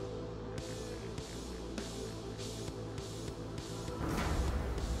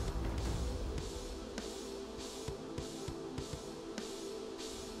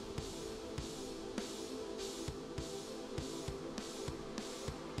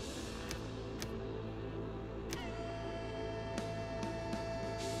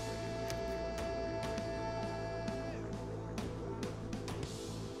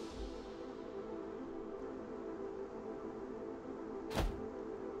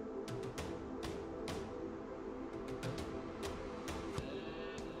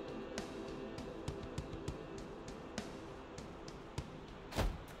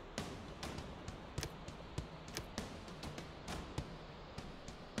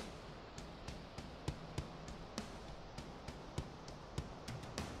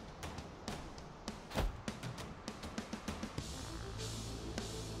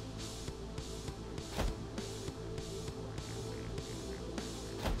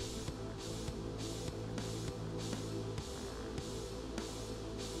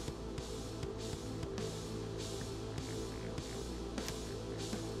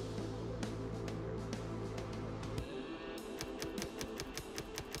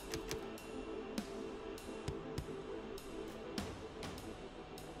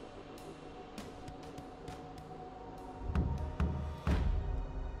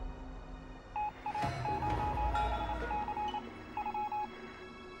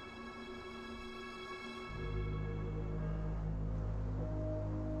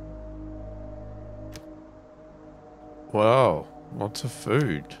 Wow, lots of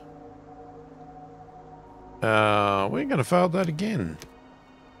food. We're going to fail that again.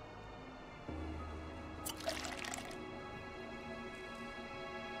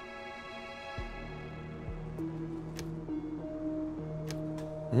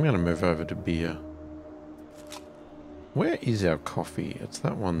 I'm going to move over to beer. Where is our coffee? It's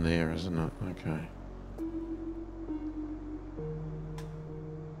that one there, isn't it? Okay.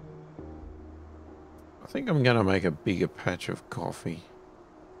 I think I'm going to make a bigger patch of coffee.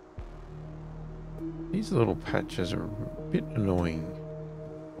 These little patches are a bit annoying.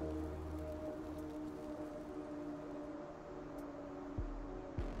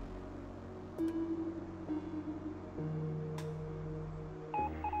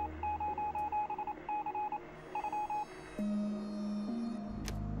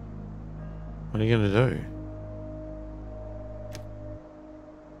 What are you going to do?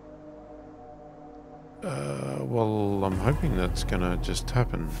 Well, I'm hoping that's going to just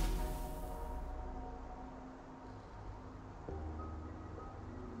happen.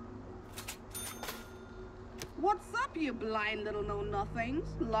 What's up, you blind little know-nothings?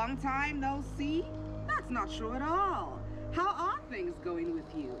 Long time no see? That's not true at all. How are things going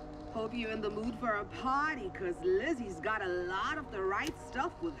with you? Hope you're in the mood for a party, cause Lizzie's got a lot of the right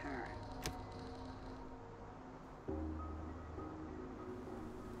stuff with her.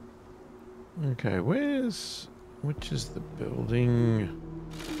 Okay, which is the building?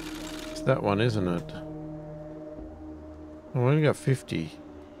 It's that one, isn't it? Oh, we only got 50.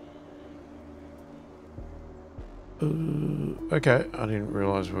 Okay, I didn't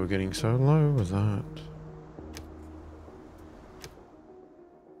realize we were getting so low with that.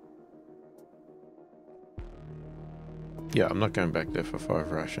 Yeah, I'm not going back there for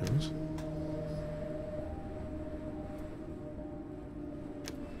 5 rations.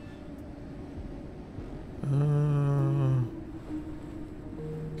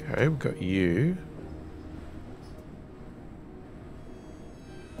 Okay, we've got you.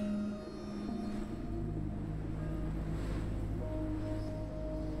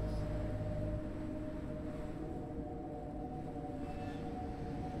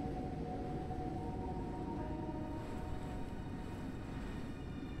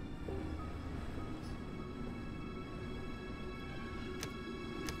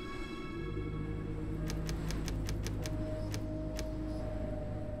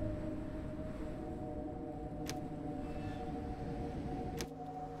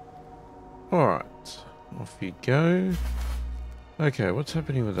 Alright, off you go. Okay, what's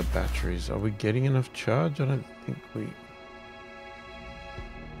happening with the batteries? Are we getting enough charge? I don't think we...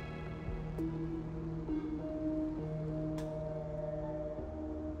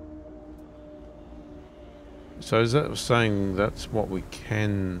 So is that saying that's what we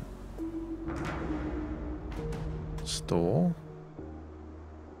can store?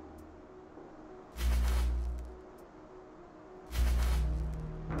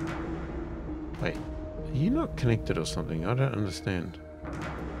 Wait, are you not connected or something? I don't understand.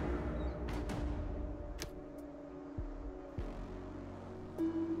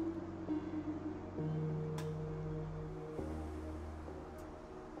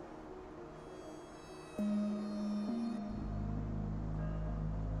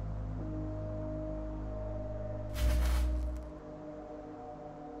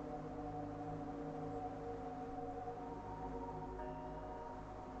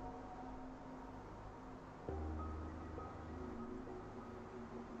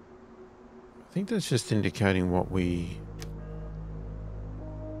 I think that's just indicating what we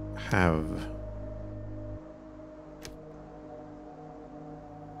have.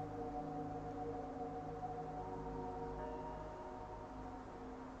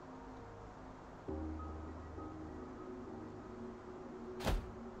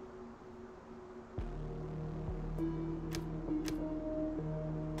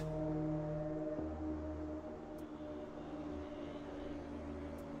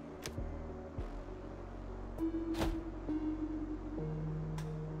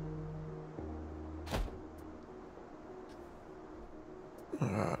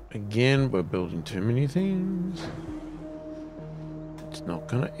 Again, we're building too many things. It's not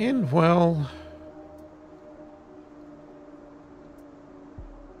going to end well.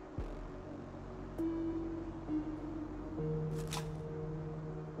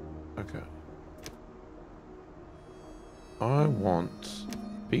 Okay. I want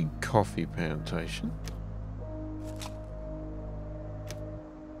big coffee plantation.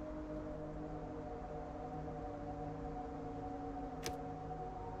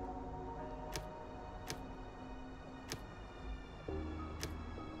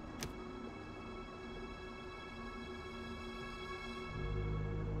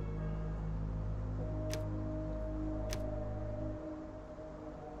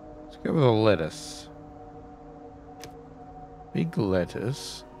 Go with a lettuce. Big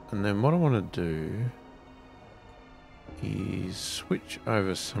lettuce. And then what I want to do is switch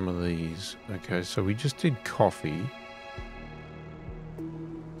over some of these. Okay, so we just did coffee.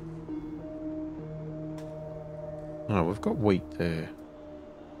 Oh, we've got wheat there.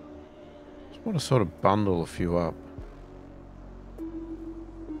 Just want to sort of bundle a few up.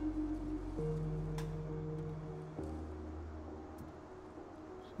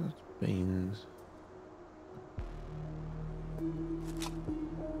 Beans.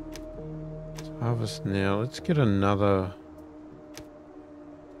 Let's harvest now. Let's get another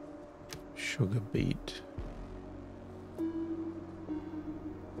sugar beet.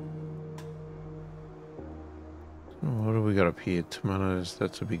 got up here? Tomatoes,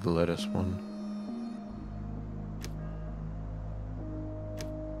 that's a big lettuce one.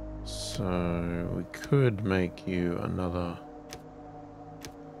 So we could make you another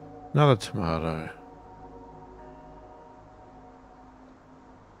tomato.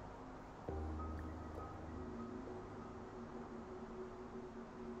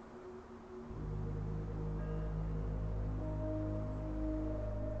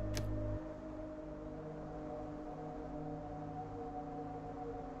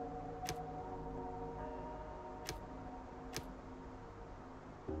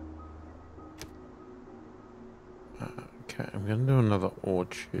 Okay, I'm going to do another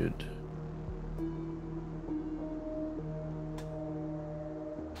orchard.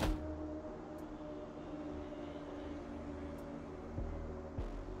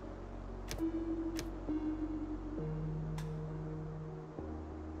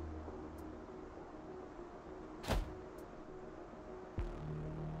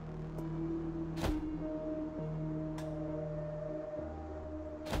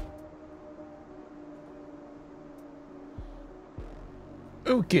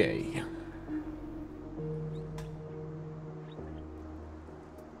 Okay.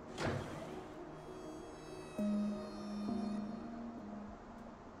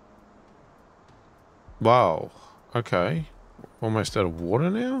 Wow. Okay. Almost out of water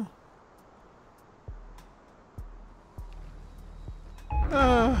now?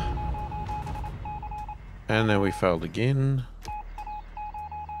 And then we failed again.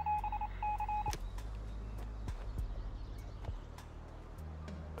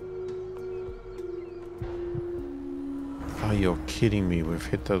 Oh, you're kidding me. We've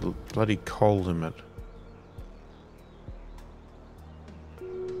hit the bloody coal limit.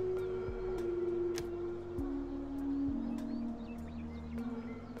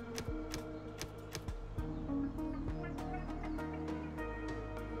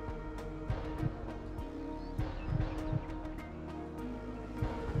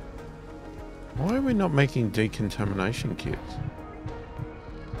 Why are we not making decontamination kits?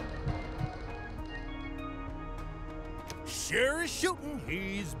 Sure is shooting,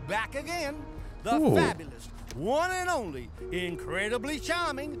 he's back again. The Ooh. Fabulous, one and only, incredibly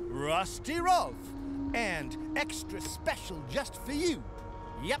charming Rusty Rolf. And extra special just for you.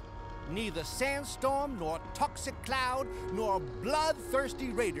 Yep, neither sandstorm nor toxic cloud nor bloodthirsty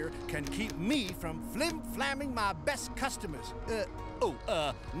raider can keep me from flim-flamming my best customers.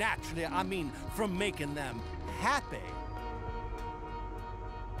 Naturally, I mean from making them happy.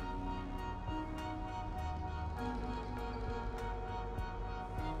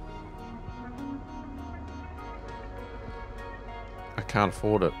 I can't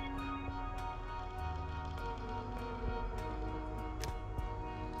afford it.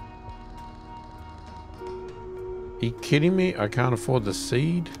 Are you kidding me? I can't afford the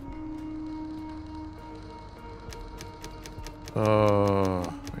seed? Oh,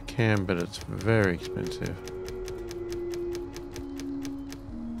 I can, but it's very expensive.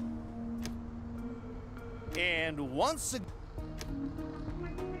 And once again...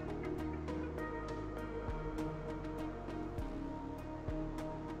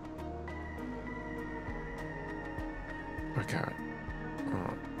 Okay.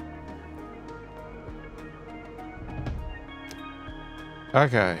 Alright.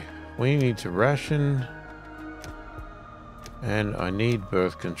 Okay. We need to ration. And I need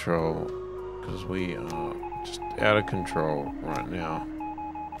birth control. Because we are just out of control right now.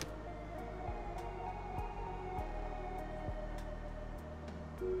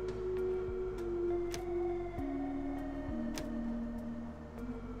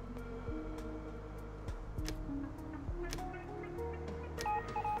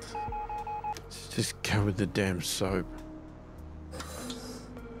 Just go with the damn soap.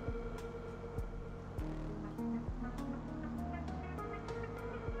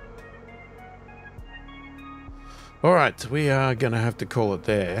 Alright, we are going to have to call it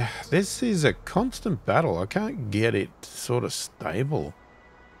there. This is a constant battle. I can't get it sort of stable.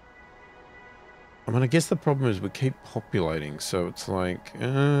 I mean, I guess the problem is we keep populating, so it's like,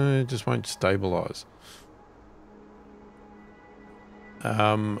 it just won't stabilize.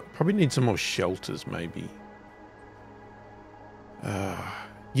 Probably need some more shelters, maybe.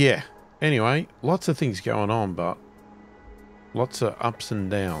 Yeah. Anyway, lots of things going on, but lots of ups and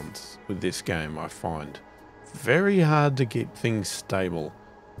downs with this game, I find. Very hard to get things stable.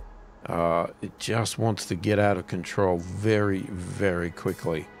 It just wants to get out of control very, very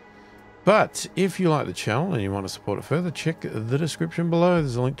quickly. But if you like the channel and you want to support it further, check the description below.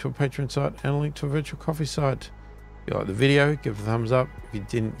 There's a link to a Patreon site and a link to a virtual coffee site. If you like the video, give it a thumbs up. If you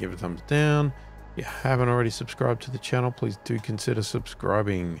didn't, give it a thumbs down. If you haven't already subscribed to the channel, please do consider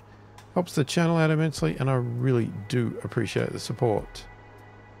subscribing. Helps the channel out immensely, and I really do appreciate the support.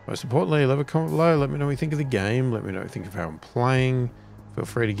 Most importantly, leave a comment below. Let me know what you think of the game. Let me know what you think of how I'm playing. Feel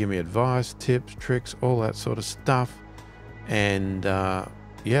free to give me advice, tips, tricks, all that sort of stuff. And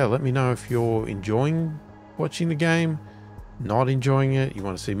yeah, let me know if you're enjoying watching the game, not enjoying it, you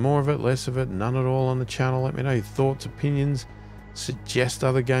want to see more of it, less of it, none at all on the channel. Let me know your thoughts, opinions, suggest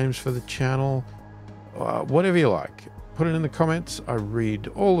other games for the channel, whatever you like. Put it in the comments. I read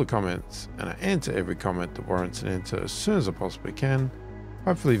all the comments and I answer every comment that warrants an answer as soon as I possibly can.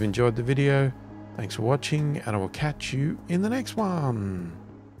 Hopefully you've enjoyed the video. Thanks for watching, and I will catch you in the next one.